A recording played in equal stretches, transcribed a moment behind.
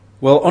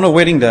Well, on a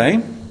wedding day,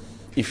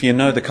 if you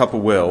know the couple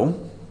well,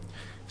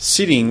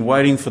 sitting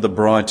waiting for the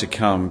bride to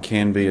come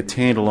can be a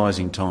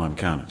tantalising time,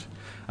 can't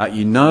it?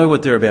 You know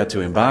what they're about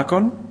to embark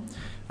on.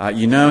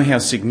 You know how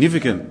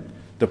significant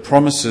the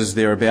promises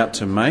they're about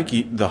to make,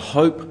 the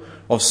hope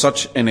of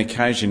such an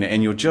occasion,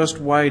 and you're just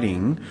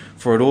waiting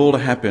for it all to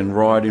happen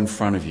right in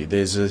front of you.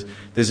 There's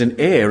an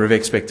air of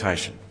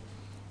expectation.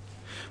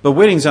 But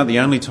weddings aren't the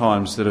only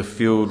times that are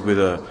filled with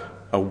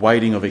a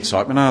waiting of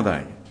excitement, are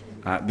they?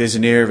 There's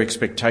an air of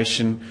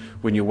expectation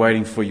when you're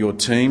waiting for your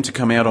team to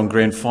come out on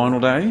grand final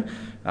day,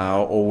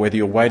 or whether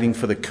you're waiting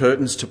for the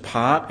curtains to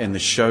part and the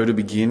show to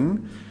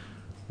begin,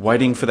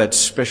 waiting for that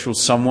special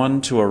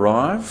someone to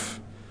arrive,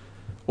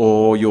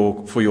 or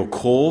for your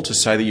call to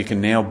say that you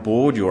can now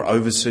board your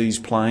overseas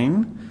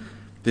plane.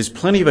 There's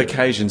plenty of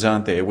occasions,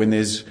 aren't there, when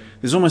there's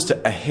almost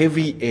a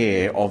heavy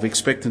air of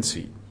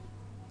expectancy.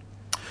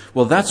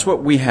 Well, that's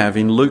what we have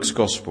in Luke's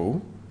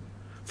Gospel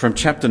from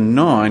chapter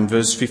 9,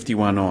 verse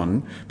 51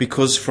 on,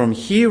 because from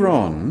here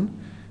on,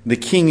 the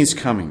King is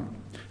coming.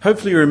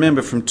 Hopefully you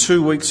remember from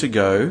 2 weeks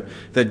ago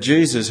that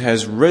Jesus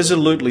has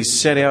resolutely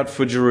set out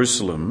for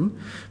Jerusalem.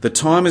 The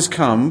time has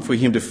come for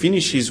him to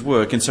finish his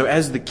work, and so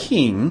as the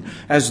King,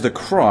 as the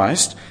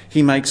Christ,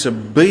 he makes a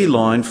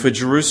beeline for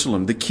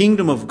Jerusalem. The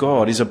kingdom of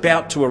God is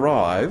about to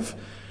arrive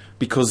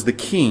because the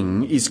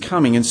King is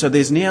coming. And so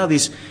there's now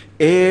this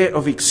air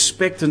of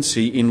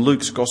expectancy in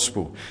Luke's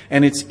Gospel.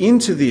 And it's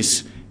into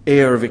this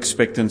air of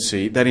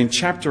expectancy that in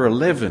chapter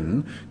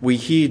 11 we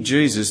hear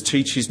Jesus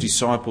teach his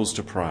disciples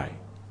to pray.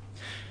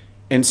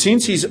 And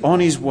since he's on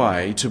his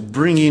way to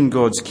bring in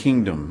God's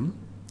kingdom,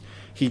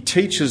 he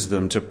teaches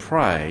them to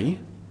pray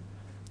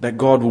that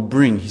God will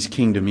bring his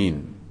kingdom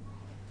in.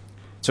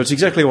 So it's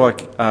exactly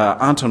like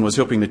Anton was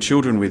helping the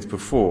children with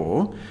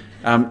before.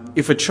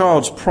 If a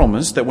child's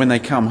promised that when they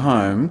come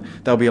home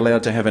they'll be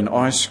allowed to have an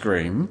ice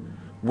cream,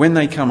 when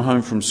they come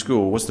home from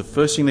school, what's the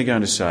first thing they're going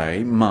to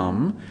say?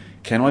 Mum,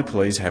 can I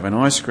please have an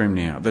ice cream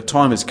now? The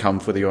time has come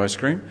for the ice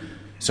cream.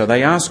 So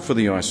they ask for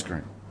the ice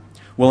cream.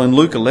 Well, in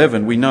Luke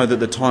 11, we know that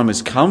the time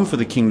has come for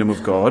the kingdom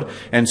of God.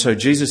 And so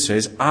Jesus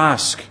says,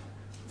 ask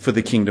for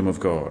the kingdom of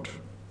God.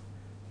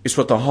 It's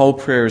what the whole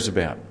prayer is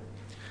about.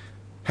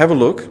 Have a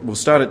look. We'll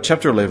start at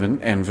chapter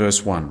 11 and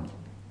verse 1.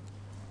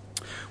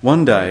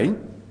 One day,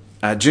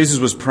 Jesus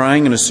was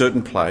praying in a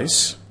certain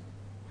place.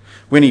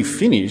 When he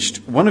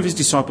finished, one of his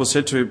disciples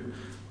said to him,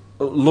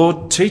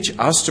 Lord, teach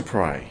us to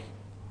pray,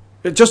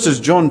 just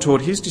as John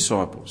taught his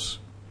disciples.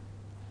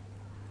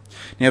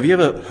 Now, have you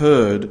ever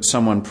heard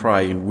someone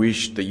pray and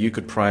wished that you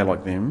could pray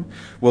like them?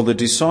 Well, the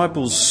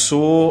disciples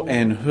saw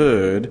and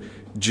heard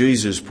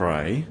Jesus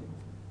pray,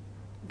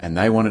 and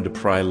they wanted to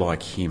pray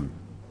like him.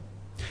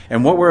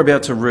 And what we're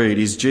about to read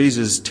is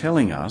Jesus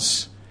telling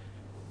us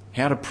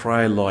how to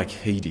pray like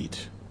he did.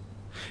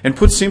 And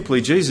put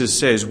simply, Jesus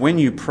says, when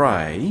you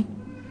pray,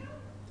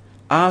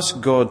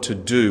 ask God to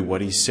do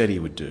what he said he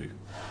would do.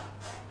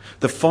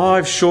 The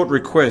 5 short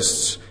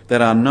requests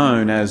that are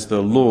known as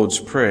the Lord's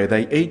Prayer,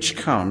 they each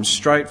come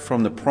straight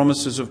from the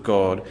promises of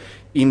God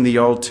in the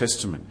Old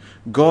Testament.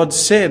 God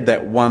said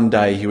that one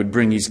day he would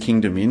bring his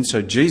kingdom in,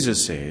 so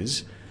Jesus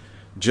says,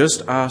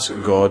 just ask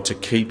God to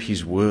keep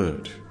his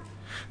word.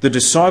 The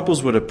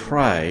disciples were to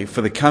pray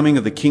for the coming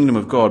of the kingdom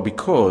of God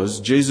because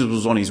Jesus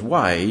was on his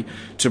way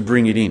to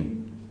bring it in.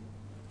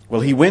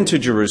 Well, he went to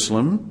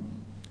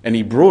Jerusalem and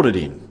he brought it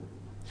in.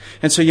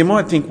 And so you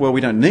might think, well,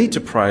 we don't need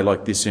to pray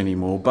like this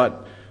anymore,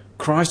 but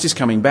Christ is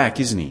coming back,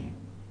 isn't he?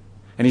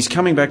 And he's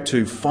coming back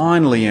to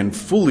finally and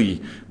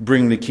fully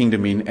bring the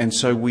kingdom in, and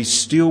so we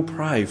still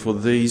pray for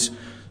these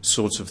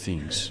sorts of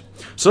things.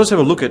 So let's have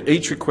a look at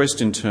each request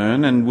in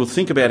turn, and we'll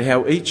think about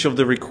how each of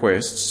the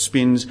requests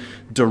spins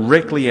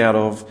directly out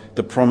of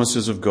the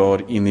promises of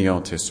God in the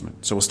Old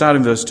Testament. So we'll start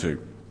in verse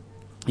 2.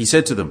 He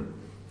said to them,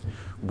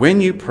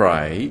 when you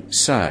pray,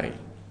 say,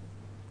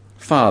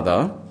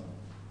 Father,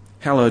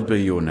 hallowed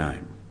be your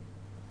name.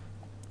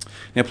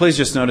 Now please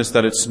just notice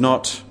that it's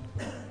not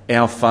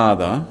our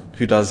Father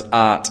who does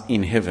art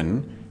in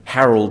heaven,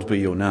 hallowed be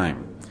your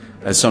name,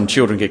 as some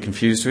children get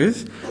confused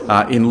with.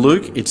 In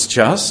Luke, it's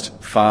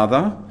just,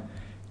 Father,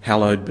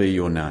 hallowed be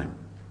your name.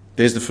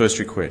 There's the first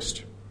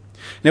request.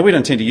 Now we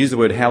don't tend to use the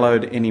word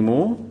hallowed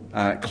anymore.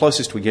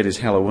 Closest we get is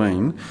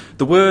Halloween.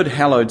 The word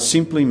hallowed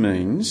simply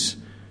means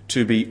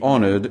to be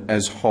honoured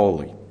as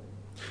holy.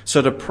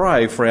 So to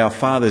pray for our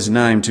Father's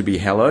name to be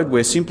hallowed,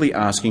 we're simply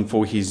asking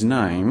for his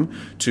name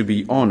to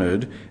be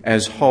honoured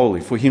as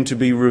holy, for him to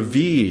be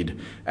revered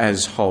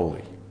as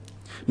holy.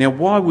 Now,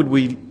 why would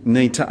we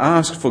need to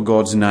ask for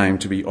God's name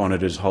to be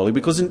honoured as holy?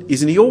 Because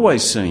isn't he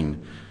always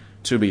seen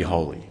to be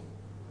holy?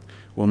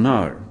 Well,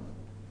 no.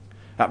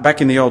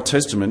 Back in the Old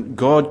Testament,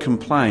 God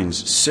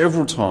complains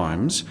several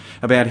times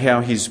about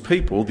how his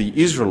people, the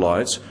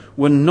Israelites,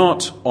 were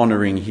not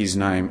honouring his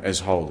name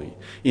as holy.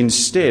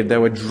 Instead, they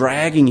were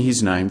dragging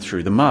his name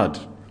through the mud.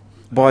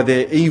 By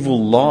their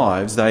evil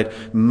lives, they'd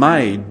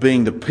made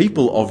being the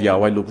people of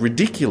Yahweh look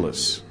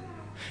ridiculous.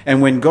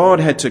 And when God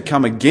had to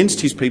come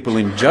against his people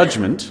in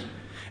judgment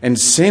and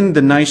send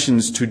the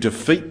nations to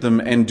defeat them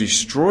and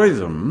destroy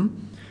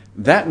them,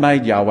 That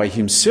made Yahweh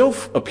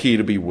himself appear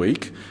to be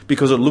weak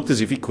because it looked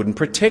as if he couldn't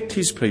protect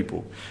his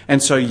people.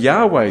 And so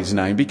Yahweh's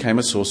name became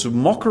a source of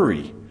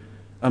mockery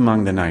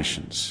among the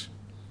nations.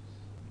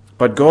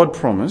 But God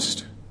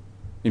promised,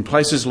 in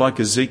places like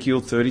Ezekiel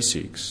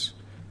 36,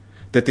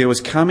 that there was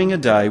coming a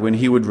day when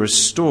he would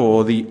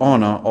restore the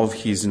honour of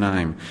his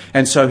name.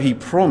 And so he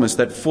promised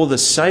that for the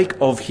sake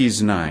of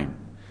his name,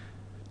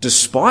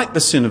 despite the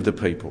sin of the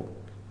people,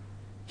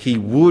 he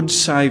would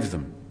save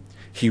them.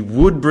 He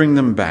would bring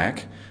them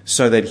back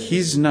so that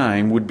his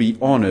name would be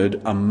honoured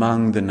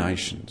among the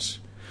nations.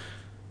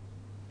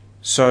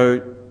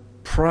 So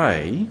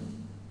pray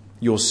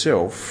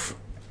yourself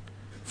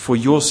for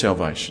your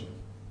salvation.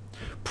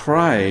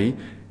 Pray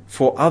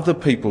for other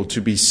people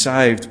to be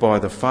saved by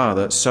the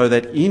Father so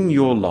that in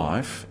your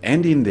life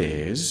and in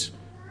theirs,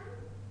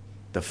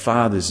 the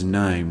Father's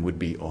name would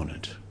be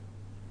honoured.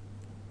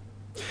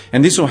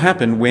 And this will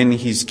happen when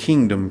his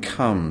kingdom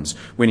comes,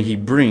 when he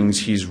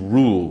brings his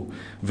rule.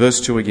 Verse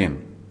 2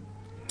 again.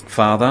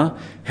 Father,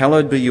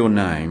 hallowed be your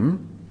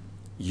name,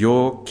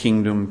 your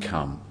kingdom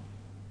come.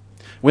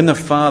 When the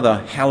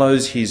Father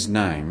hallows his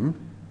name,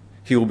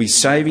 he will be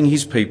saving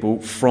his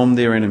people from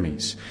their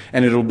enemies.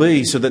 And it'll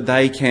be so that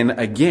they can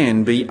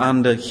again be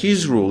under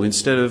his rule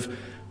instead of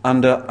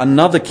under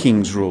another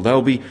king's rule.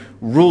 They'll be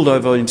ruled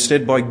over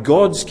instead by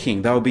God's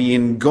king. They'll be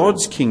in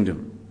God's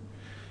kingdom.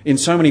 In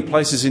so many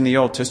places in the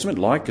Old Testament,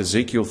 like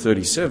Ezekiel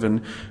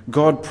 37,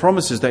 God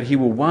promises that he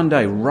will one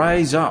day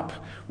raise up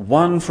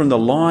one from the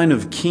line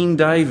of King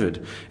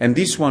David, and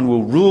this one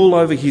will rule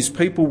over his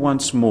people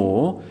once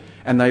more,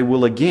 and they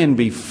will again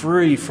be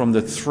free from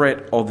the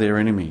threat of their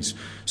enemies.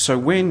 So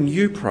when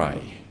you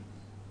pray,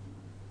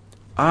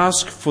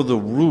 ask for the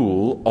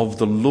rule of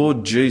the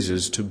Lord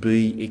Jesus to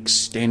be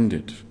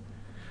extended,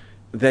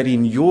 that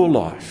in your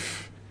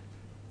life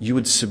you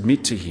would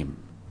submit to him,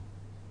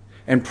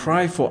 and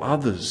pray for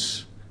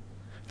others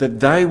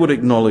that they would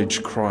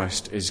acknowledge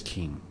Christ as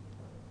King,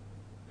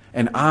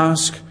 and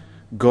ask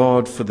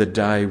God for the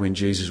day when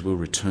Jesus will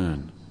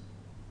return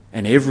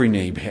and every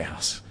knee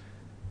bows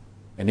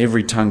and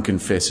every tongue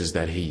confesses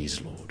that he is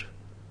Lord.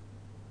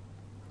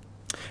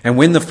 And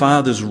when the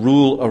Father's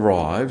rule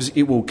arrives,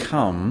 it will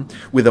come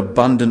with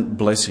abundant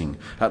blessing.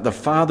 The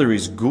Father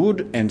is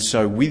good, and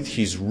so with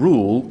his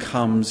rule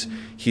comes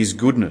his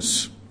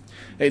goodness.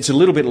 It's a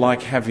little bit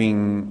like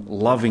having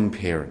loving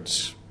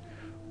parents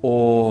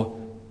or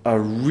a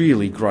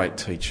really great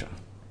teacher.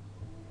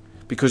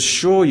 Because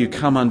sure, you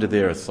come under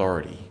their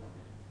authority,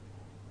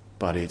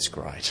 but it's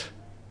great.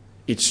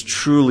 It's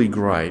truly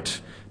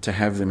great to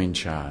have them in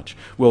charge.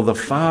 Well, the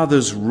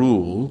Father's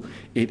rule,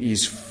 it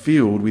is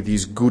filled with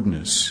his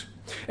goodness.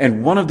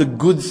 And one of the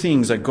good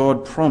things that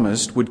God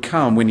promised would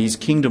come when his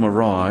kingdom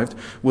arrived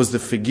was the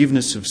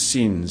forgiveness of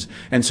sins.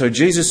 And so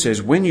Jesus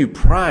says, when you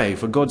pray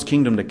for God's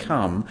kingdom to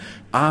come,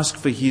 ask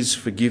for his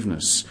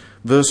forgiveness.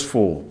 Verse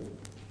 4,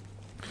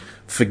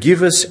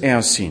 forgive us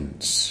our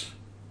sins,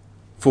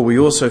 for we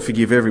also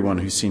forgive everyone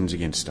who sins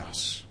against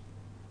us.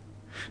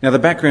 Now, the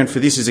background for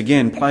this is,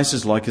 again,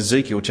 places like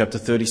Ezekiel chapter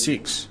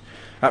 36.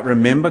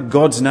 Remember,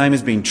 God's name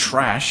has been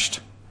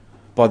trashed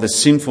by the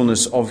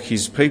sinfulness of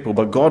his people,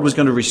 but God was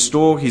going to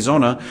restore his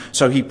honour,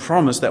 so he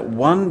promised that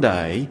one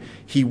day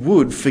he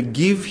would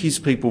forgive his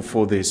people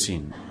for their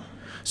sin,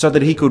 so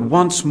that he could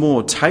once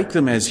more take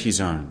them as his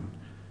own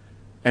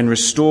and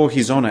restore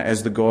his honour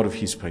as the God of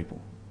his people.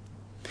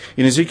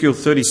 In Ezekiel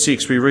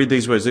 36, we read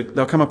these words.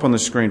 They'll come up on the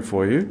screen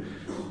for you.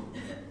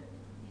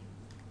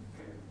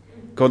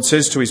 God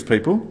says to his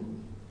people,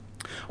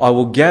 I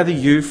will gather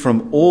you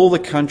from all the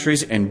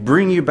countries and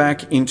bring you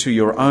back into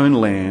your own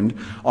land.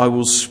 I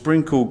will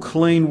sprinkle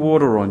clean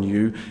water on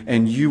you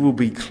and you will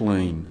be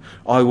clean.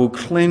 I will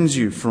cleanse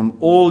you from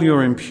all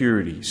your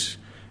impurities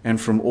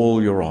and from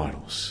all your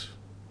idols.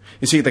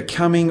 You see, the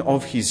coming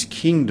of his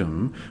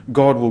kingdom,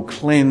 God will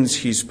cleanse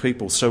his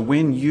people. So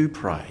when you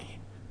pray,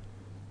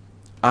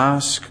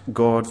 ask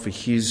God for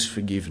his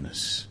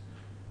forgiveness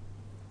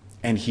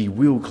and he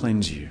will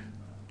cleanse you.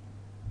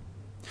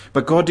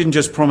 But God didn't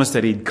just promise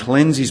that he'd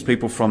cleanse his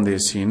people from their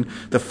sin.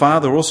 The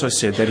Father also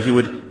said that he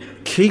would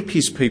keep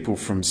his people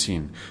from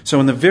sin.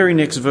 So in the very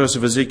next verse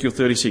of Ezekiel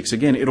 36,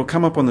 again, it'll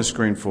come up on the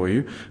screen for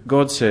you.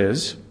 God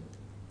says,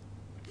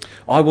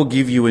 I will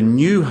give you a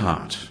new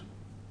heart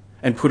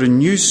and put a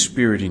new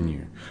spirit in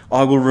you.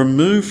 I will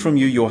remove from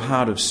you your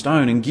heart of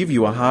stone and give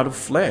you a heart of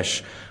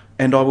flesh.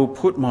 And I will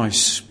put my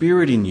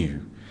spirit in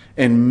you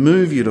and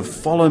move you to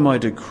follow my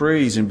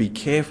decrees and be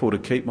careful to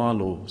keep my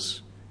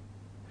laws.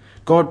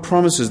 God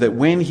promises that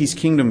when his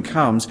kingdom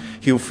comes,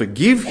 he'll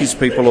forgive his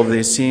people of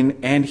their sin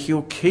and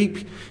he'll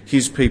keep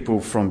his people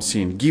from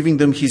sin, giving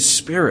them his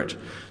spirit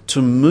to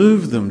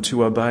move them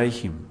to obey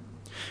him.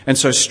 And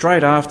so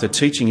straight after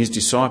teaching his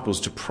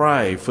disciples to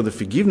pray for the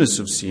forgiveness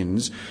of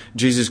sins,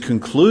 Jesus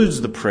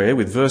concludes the prayer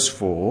with verse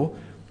 4,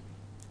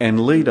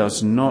 and lead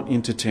us not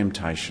into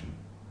temptation.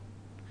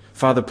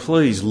 Father,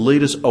 please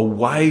lead us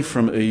away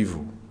from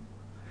evil.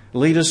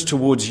 Lead us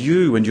towards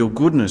you and your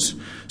goodness.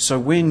 So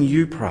when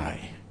you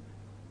pray,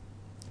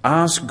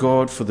 ask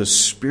God for the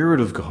Spirit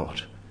of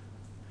God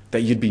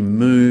that you'd be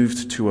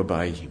moved to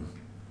obey him.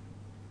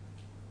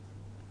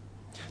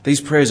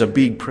 These prayers are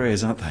big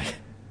prayers, aren't they?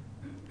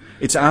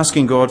 It's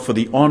asking God for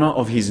the honour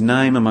of his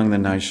name among the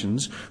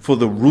nations, for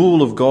the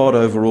rule of God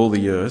over all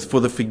the earth,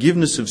 for the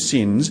forgiveness of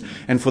sins,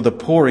 and for the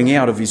pouring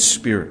out of his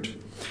Spirit.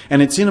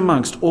 And it's in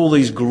amongst all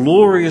these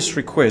glorious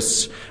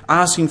requests,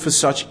 asking for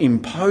such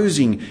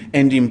imposing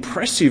and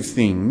impressive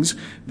things,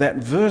 that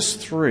verse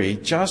 3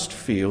 just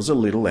feels a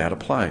little out of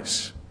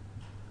place.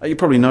 You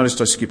probably noticed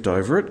I skipped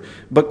over it,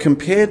 but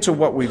compared to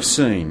what we've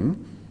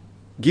seen,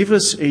 give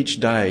us each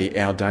day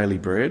our daily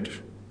bread,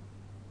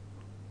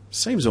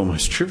 seems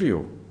almost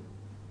trivial.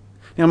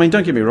 Now,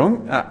 don't get me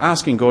wrong,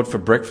 asking God for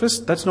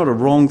breakfast, that's not a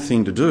wrong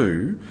thing to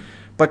do,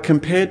 but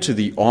compared to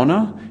the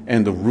honour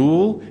and the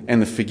rule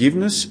and the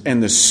forgiveness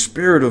and the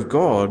Spirit of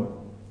God,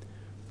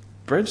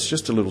 bread's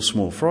just a little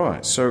small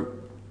fry. So,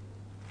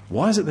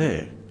 why is it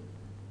there?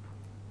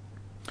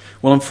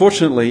 Well,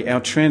 unfortunately, our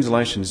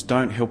translations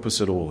don't help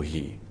us at all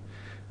here.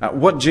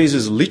 What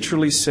Jesus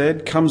literally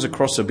said comes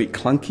across a bit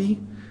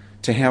clunky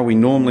to how we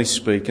normally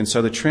speak, and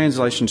so the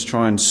translations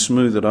try and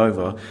smooth it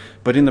over,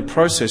 but in the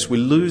process we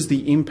lose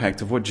the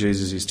impact of what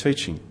Jesus is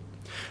teaching.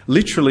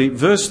 Literally,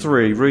 verse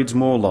 3 reads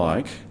more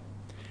like,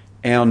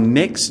 our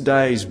next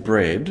day's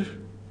bread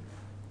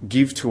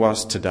give to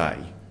us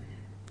today,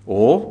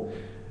 or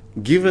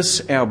give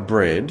us our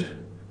bread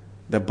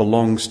that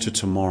belongs to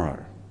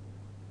tomorrow,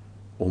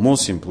 or more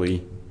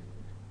simply,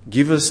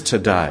 give us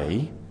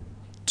today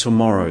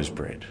tomorrow's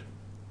bread.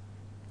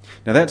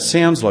 Now that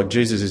sounds like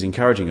Jesus is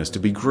encouraging us to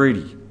be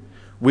greedy.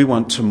 We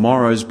want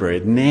tomorrow's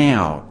bread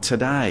now,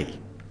 today.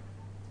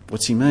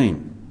 What's he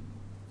mean?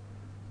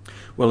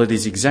 Well, it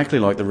is exactly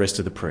like the rest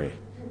of the prayer.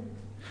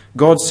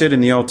 God said in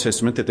the Old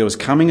Testament that there was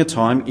coming a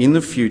time in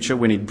the future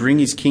when he'd bring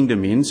his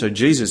kingdom in. So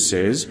Jesus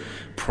says,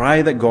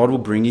 pray that God will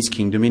bring his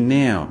kingdom in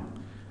now.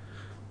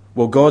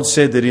 Well, God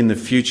said that in the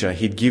future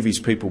he'd give his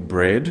people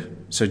bread.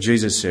 So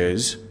Jesus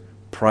says,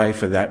 pray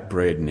for that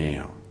bread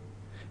now.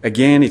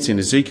 Again, it's in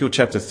Ezekiel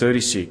chapter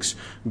 36.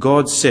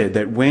 God said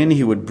that when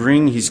he would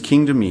bring his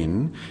kingdom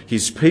in,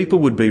 his people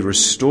would be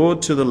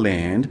restored to the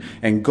land,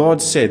 and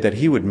God said that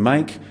he would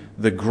make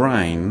the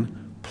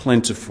grain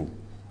plentiful.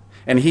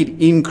 And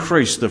he'd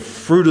increase the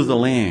fruit of the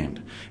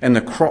land and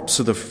the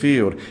crops of the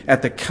field.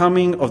 At the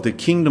coming of the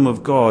kingdom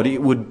of God,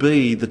 it would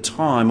be the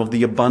time of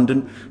the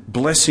abundant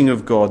blessing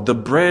of God, the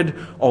bread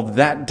of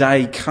that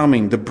day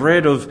coming, the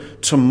bread of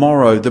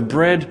tomorrow, the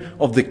bread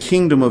of the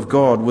kingdom of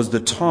God was the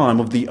time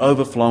of the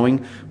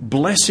overflowing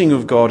blessing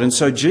of God. And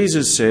so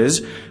Jesus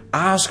says,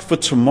 ask for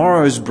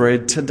tomorrow's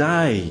bread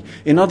today.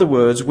 In other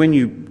words, when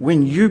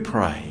you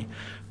pray,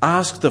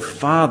 ask the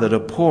Father to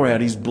pour out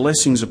his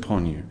blessings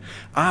upon you.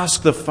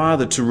 Ask the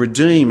Father to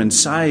redeem and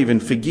save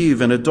and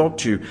forgive and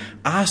adopt you.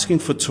 Asking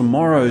for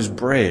tomorrow's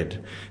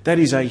bread. That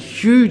is a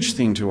huge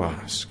thing to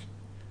ask.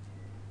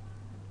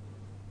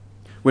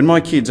 When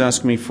my kids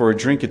ask me for a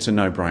drink, it's a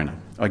no-brainer.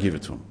 I give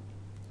it to them.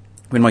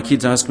 When my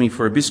kids ask me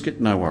for a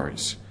biscuit, no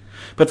worries.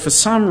 But for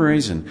some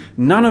reason,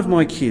 none of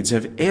my kids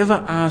have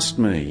ever asked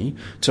me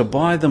to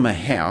buy them a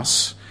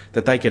house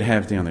that they could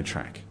have down the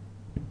track.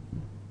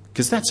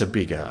 Because that's a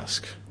big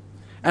ask.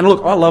 And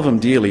look, I love them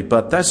dearly,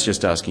 but that's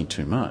just asking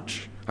too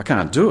much. I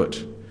can't do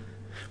it.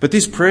 But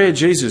this prayer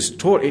Jesus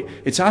taught,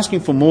 it's asking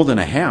for more than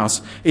a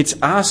house. It's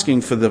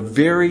asking for the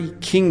very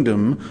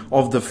kingdom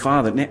of the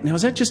Father. Now,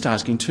 is that just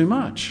asking too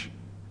much?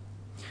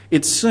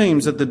 It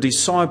seems that the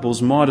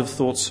disciples might have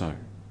thought so.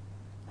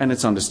 And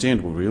it's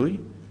understandable, really.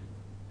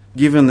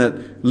 Given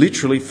that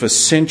literally for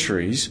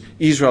centuries,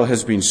 Israel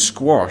has been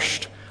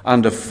squashed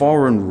under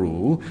foreign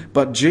rule,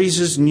 but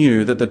Jesus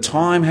knew that the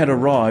time had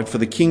arrived for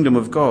the kingdom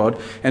of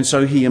God, and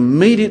so he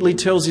immediately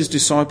tells his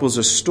disciples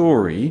a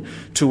story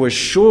to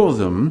assure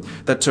them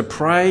that to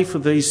pray for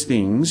these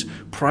things,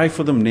 pray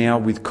for them now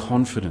with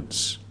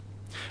confidence.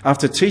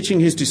 After teaching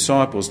his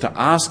disciples to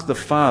ask the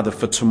Father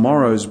for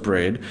tomorrow's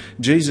bread,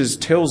 Jesus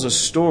tells a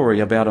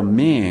story about a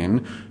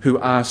man who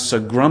asks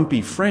a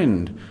grumpy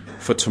friend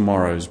for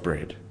tomorrow's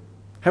bread.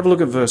 Have a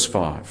look at verse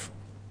 5.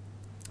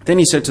 Then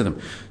he said to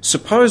them,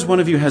 suppose one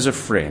of you has a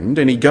friend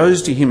and he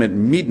goes to him at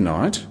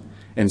midnight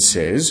and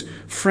says,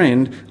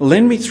 friend,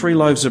 lend me 3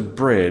 loaves of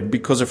bread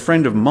because a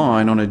friend of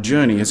mine on a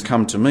journey has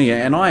come to me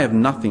and I have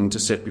nothing to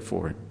set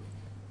before him.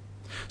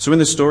 So in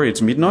the story,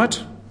 it's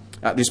midnight.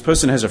 This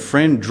person has a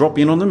friend drop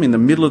in on them in the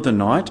middle of the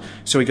night.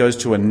 So he goes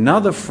to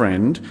another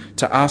friend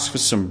to ask for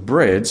some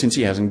bread since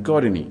he hasn't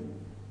got any.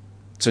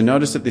 So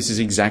notice that this is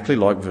exactly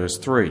like verse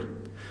 3.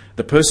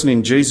 The person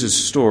in Jesus'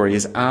 story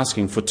is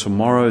asking for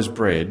tomorrow's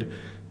bread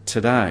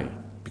today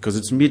because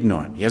it's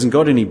midnight. He hasn't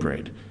got any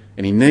bread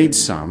and he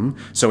needs some.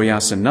 So he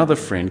asks another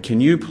friend, can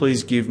you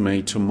please give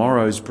me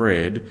tomorrow's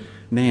bread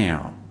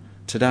now,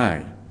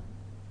 today?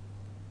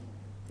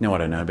 Now, I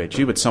don't know about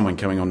you, but someone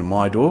coming onto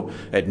my door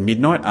at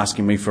midnight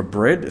asking me for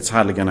bread, it's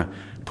hardly going to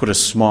put a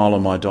smile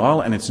on my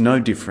dial, and it's no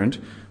different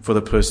for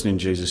the person in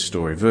Jesus'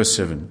 story. Verse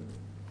 7.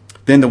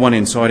 Then the one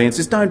inside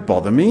answers, don't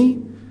bother me.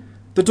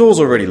 The door's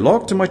already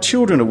locked and my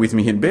children are with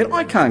me in bed.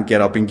 I can't get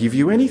up and give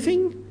you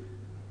anything.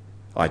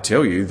 I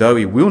tell you, though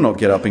he will not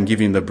get up and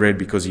give him the bread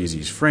because he is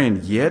his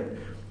friend, yet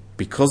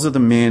because of the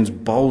man's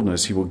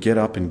boldness, he will get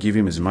up and give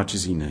him as much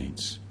as he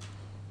needs.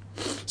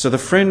 So the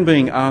friend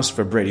being asked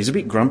for bread, he's a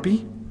bit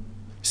grumpy,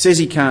 says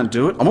he can't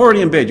do it. I'm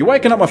already in bed, you're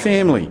waking up my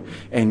family.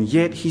 And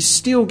yet he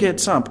still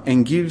gets up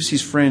and gives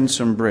his friend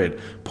some bread.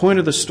 Point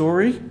of the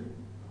story,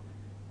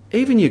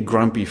 even your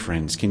grumpy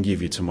friends can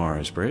give you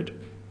tomorrow's bread.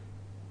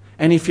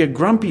 And if your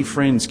grumpy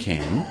friends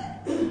can,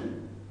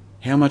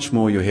 how much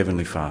more your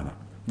Heavenly Father?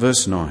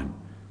 Verse 9.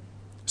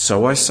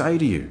 So I say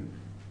to you,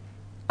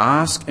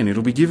 ask and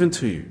it'll be given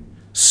to you.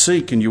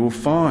 Seek and you will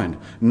find.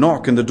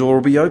 Knock and the door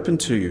will be opened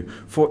to you.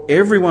 For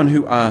everyone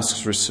who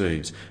asks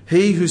receives.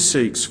 He who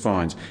seeks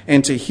finds.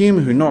 And to him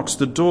who knocks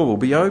the door will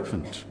be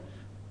opened.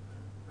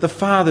 The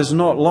Father's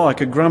not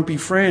like a grumpy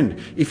friend.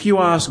 If you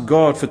ask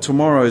God for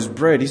tomorrow's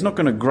bread, he's not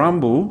going to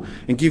grumble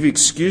and give you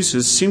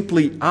excuses.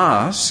 Simply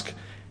ask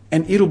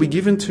and it'll be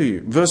given to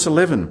you. Verse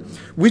 11.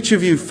 Which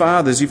of you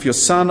fathers, if your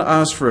son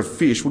asks for a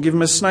fish, will give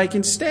him a snake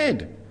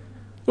instead?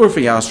 Or if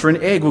he asks for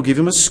an egg, will give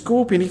him a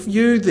scorpion? If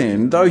you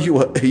then, though you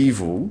are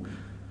evil,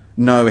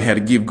 know how to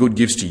give good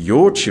gifts to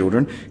your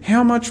children,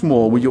 how much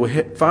more will your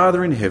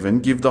Father in heaven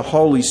give the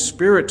Holy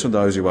Spirit to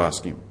those who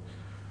ask him?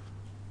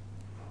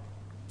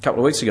 A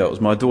couple of weeks ago, it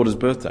was my daughter's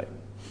birthday.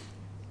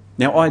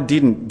 Now, I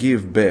didn't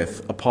give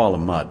Beth a pile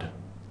of mud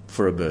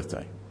for her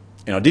birthday.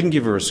 And I didn't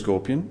give her a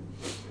scorpion.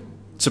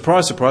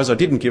 Surprise, surprise, I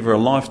didn't give her a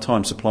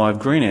lifetime supply of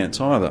green ants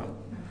either.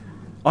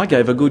 I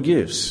gave her good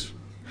gifts.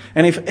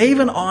 And if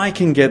even I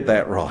can get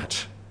that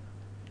right,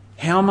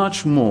 how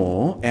much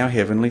more our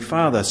Heavenly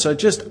Father? So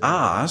just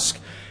ask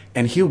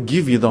and he'll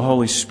give you the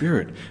Holy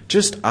Spirit.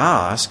 Just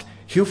ask,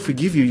 he'll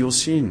forgive you your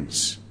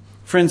sins.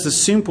 Friends, the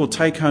simple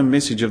take-home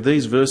message of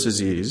these verses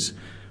is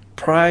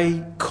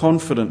pray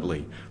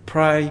confidently,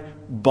 pray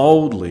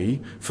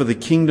boldly for the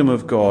kingdom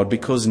of God,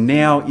 because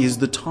now is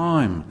the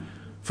time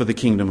for the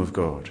kingdom of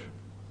God.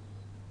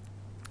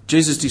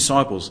 Jesus'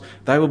 disciples,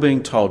 they were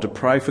being told to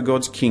pray for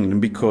God's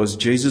kingdom because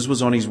Jesus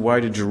was on his way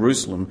to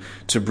Jerusalem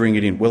to bring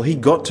it in. Well, he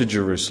got to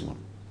Jerusalem.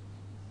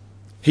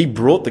 He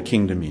brought the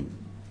kingdom in.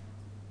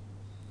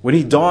 When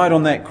he died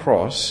on that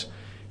cross,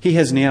 he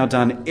has now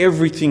done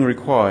everything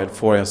required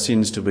for our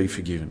sins to be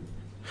forgiven.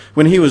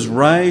 When he was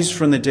raised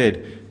from the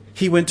dead,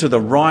 he went to the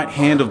right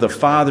hand of the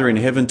Father in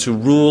heaven to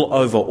rule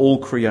over all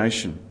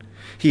creation.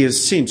 He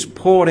has since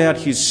poured out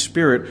his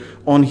Spirit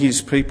on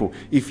his people.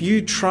 If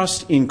you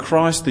trust in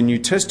Christ, the New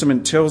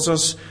Testament tells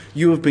us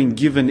you have been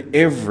given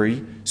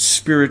every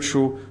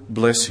spiritual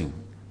blessing.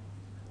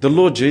 The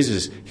Lord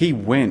Jesus, he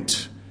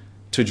went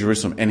to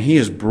Jerusalem and he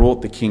has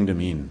brought the kingdom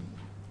in.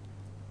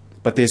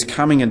 But there's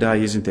coming a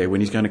day, isn't there,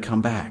 when he's going to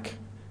come back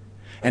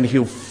and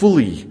he'll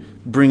fully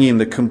bring in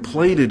the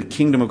completed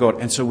kingdom of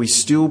God. And so we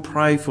still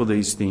pray for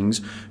these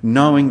things,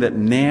 knowing that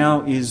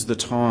now is the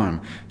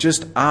time.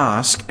 Just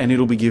ask and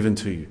it'll be given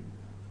to you.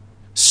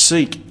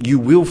 Seek, you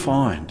will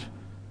find.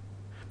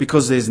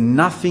 Because there's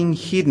nothing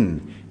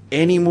hidden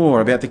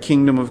anymore about the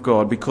kingdom of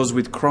God, because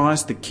with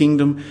Christ the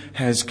kingdom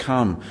has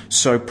come.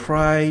 So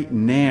pray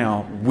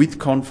now with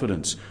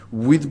confidence,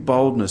 with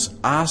boldness.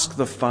 Ask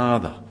the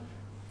Father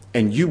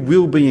and you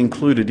will be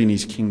included in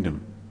his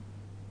kingdom.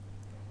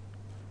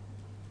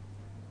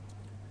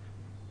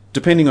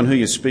 Depending on who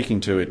you're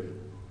speaking to, it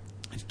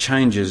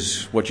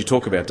changes what you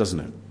talk about, doesn't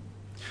it?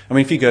 I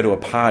mean, if you go to a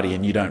party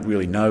and you don't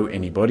really know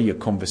anybody, your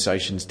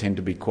conversations tend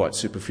to be quite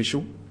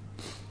superficial.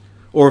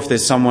 Or if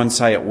there's someone,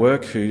 say, at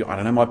work who, I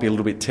don't know, might be a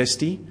little bit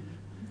testy,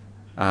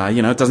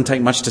 it doesn't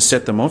take much to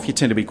set them off. You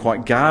tend to be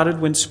quite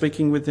guarded when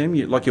speaking with them,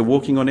 like you're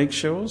walking on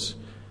eggshells.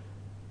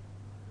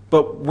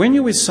 But when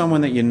you're with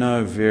someone that you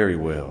know very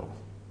well,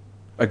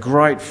 a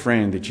great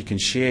friend that you can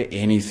share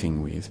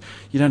anything with,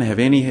 you don't have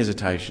any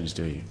hesitations,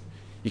 do you?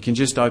 You can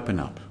just open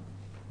up,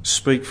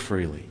 speak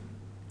freely,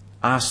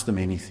 ask them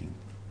anything.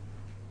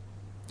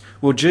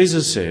 Well,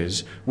 Jesus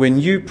says, when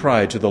you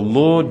pray to the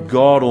Lord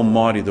God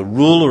Almighty, the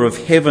ruler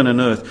of heaven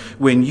and earth,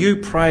 when you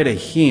pray to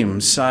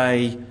him,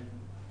 say,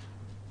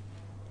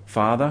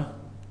 Father,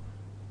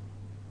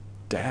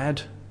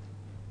 Dad,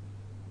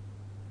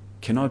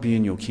 can I be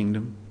in your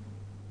kingdom?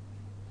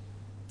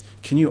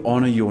 Can you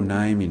honour your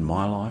name in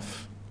my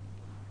life?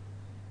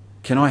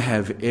 Can I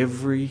have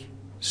every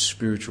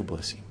spiritual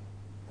blessing?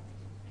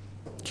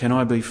 Can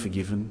I be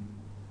forgiven?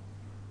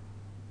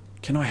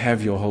 Can I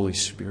have your Holy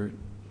Spirit?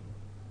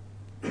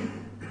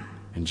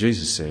 And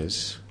Jesus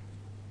says,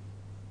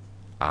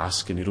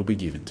 ask and it'll be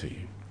given to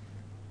you.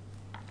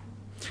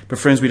 But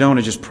friends, we don't want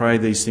to just pray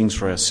these things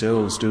for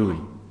ourselves, do we?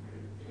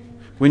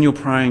 When you're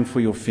praying for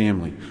your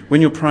family, when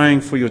you're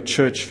praying for your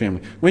church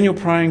family, when you're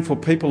praying for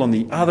people on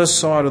the other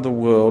side of the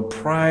world,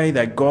 pray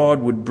that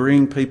God would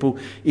bring people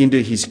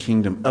into his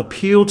kingdom.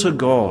 Appeal to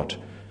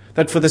God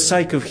that for the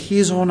sake of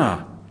his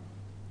honour,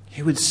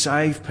 he would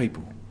save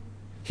people.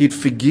 He'd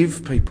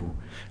forgive people.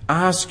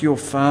 Ask your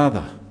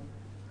Father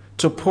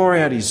to pour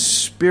out his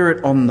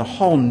Spirit on the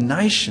whole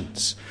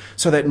nations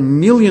so that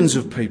millions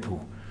of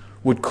people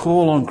would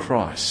call on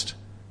Christ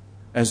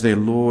as their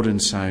Lord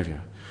and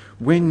Saviour.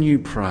 When you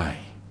pray,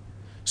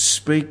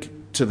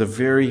 speak to the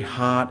very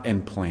heart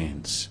and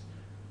plans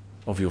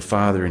of your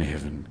Father in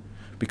heaven,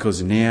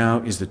 because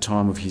now is the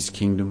time of his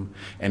kingdom,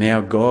 and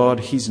our God,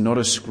 he's not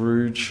a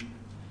Scrooge,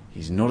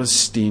 he's not a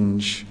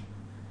Stinge,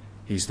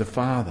 he's the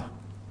Father,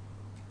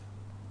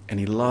 and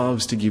he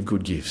loves to give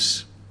good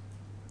gifts,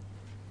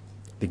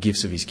 the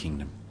gifts of his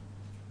kingdom.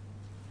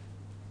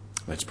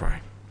 Let's pray.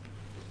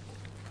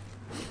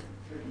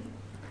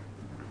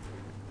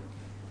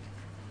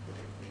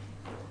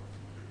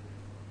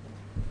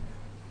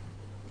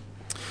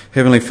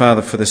 Heavenly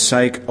Father, for the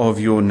sake of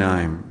your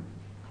name,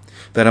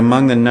 that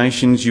among the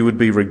nations you would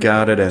be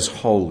regarded as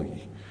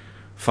holy,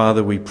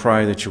 Father, we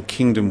pray that your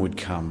kingdom would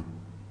come.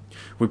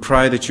 We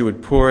pray that you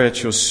would pour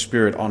out your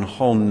Spirit on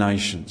whole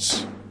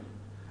nations,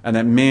 and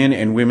that men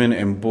and women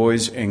and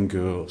boys and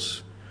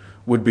girls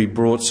would be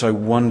brought so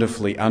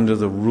wonderfully under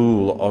the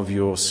rule of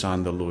your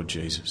Son, the Lord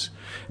Jesus.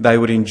 They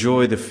would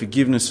enjoy the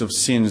forgiveness of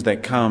sins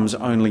that comes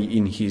only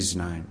in his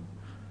name.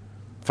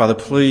 Father,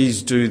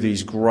 please do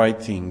these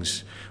great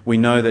things. We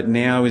know that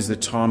now is the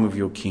time of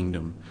your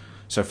kingdom.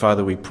 So,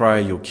 Father, we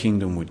pray your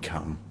kingdom would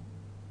come.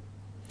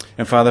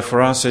 And, Father,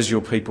 for us as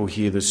your people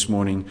here this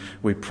morning,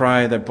 we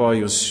pray that by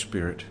your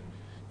Spirit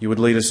you would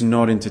lead us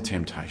not into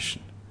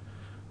temptation.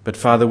 But,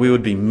 Father, we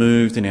would be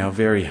moved in our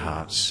very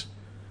hearts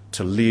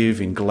to live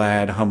in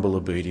glad, humble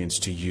obedience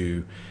to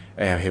you,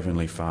 our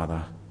Heavenly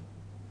Father.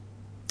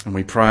 And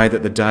we pray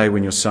that the day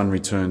when your Son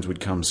returns would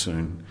come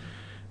soon.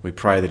 We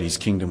pray that his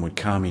kingdom would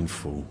come in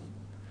full.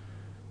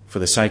 For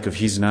the sake of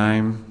his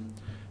name,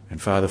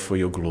 and Father, for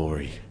your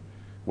glory,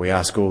 we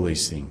ask all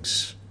these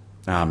things.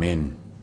 Amen.